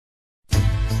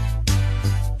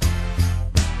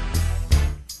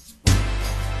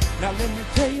Now let me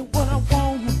tell you what I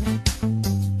want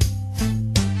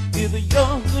is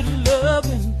your good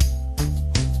loving.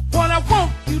 What I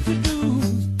want you to do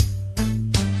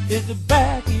is to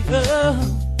back it up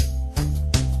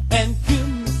and give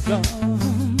me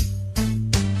some.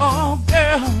 Oh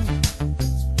girl,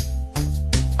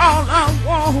 all I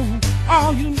want,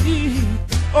 all you need,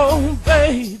 oh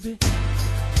baby,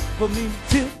 for me to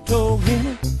tiptoe in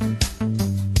it.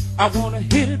 I wanna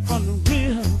hit it from the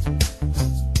rear.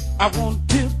 I want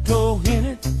to tiptoe in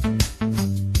it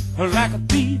like a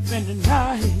thief in the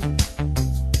night.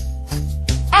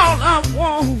 All I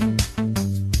want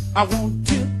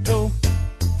tiptoe.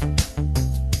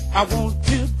 I want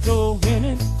tiptoe in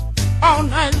it all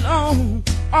night long.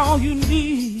 All you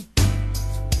need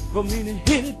for me to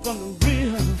hit it from the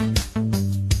rear.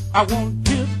 I want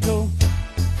tiptoe.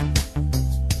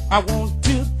 I want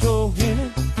tiptoe in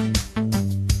it.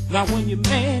 Now when your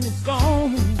man is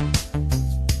gone,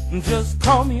 just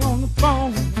call me on the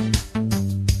phone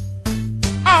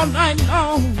all night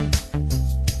long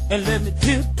and let me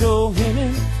tiptoe in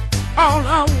it. All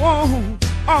I want,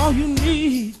 all you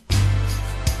need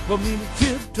for me to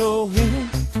tiptoe in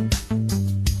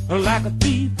it like a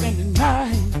thief in the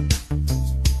night.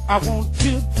 I want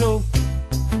tiptoe.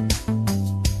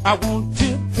 I want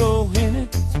tiptoe in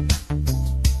it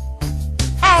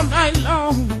all night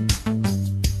long.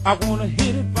 I wanna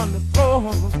hit it from the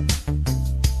floor.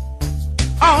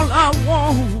 All I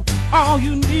want, all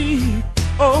you need,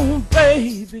 oh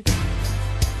baby,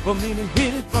 for me to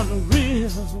hit it from the rear.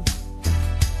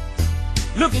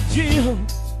 Look at Jill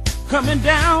coming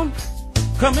down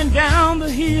the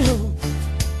hill,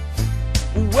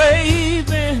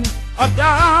 waving a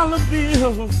dollar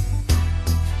bill.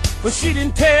 But she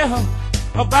didn't tell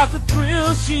about the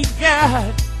thrill she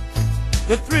got,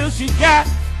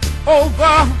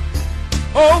 over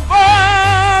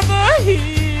the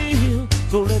hill.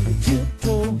 So let me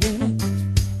tiptoe in it.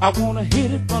 I wanna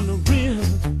hit it from the rear.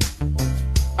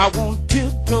 I want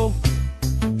tiptoe.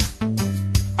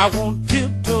 I want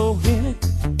tiptoe in it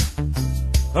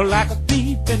like a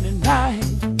thief in the night.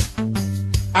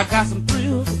 I got some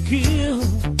thrills to kill,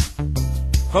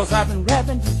 'cause I've been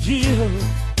rapping to Jill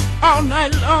all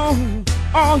night long.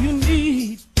 All you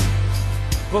need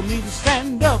for me to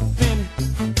stand up in it,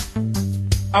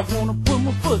 I wanna put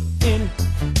my foot in it,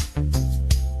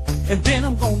 and then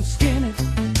I'm gonna skin it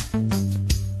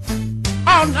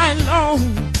all night long.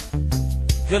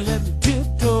 Just let me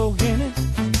tiptoe in it.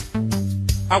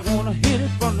 I wanna hit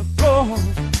it from the floor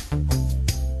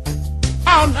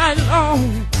all night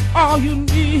long. All you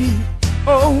need,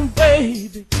 oh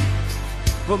baby,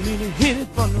 for me to hit it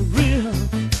from the rear.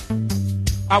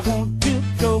 I want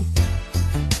tiptoe.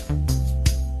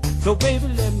 So baby,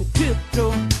 let me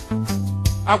tiptoe.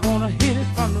 I wanna hit it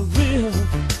from the rear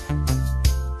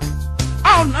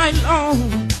all night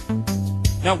long.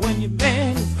 Now when your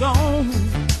man is gone,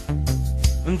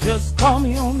 just call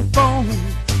me on the phone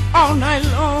all night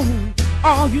long.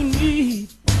 All you need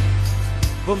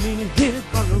for me to hit it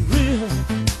from the rear.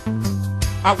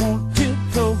 I want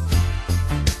tiptoe.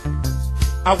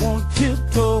 I want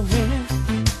tiptoe in it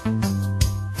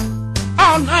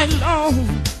all night long.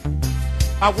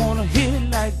 I wanna hit it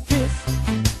like this.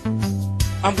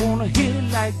 I'm gonna hit it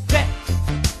like that.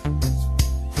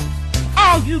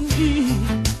 All you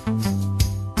need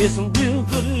is some real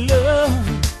good love.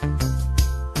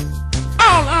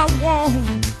 All I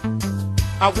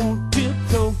want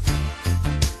tiptoe.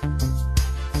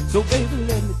 So baby,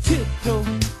 let me tiptoe.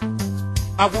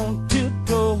 I want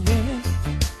tiptoe in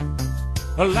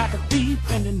it like a thief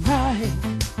in the night.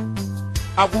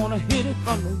 I wanna hit it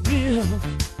from the rear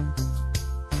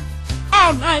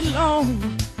all night long.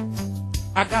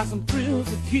 I got some thrills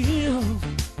to kill,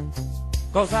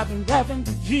 'cause I've been rapping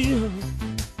to Jill.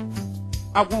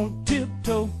 I want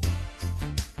tiptoe.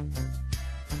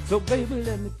 So baby,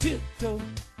 let me tiptoe.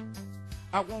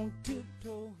 I want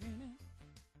tiptoe.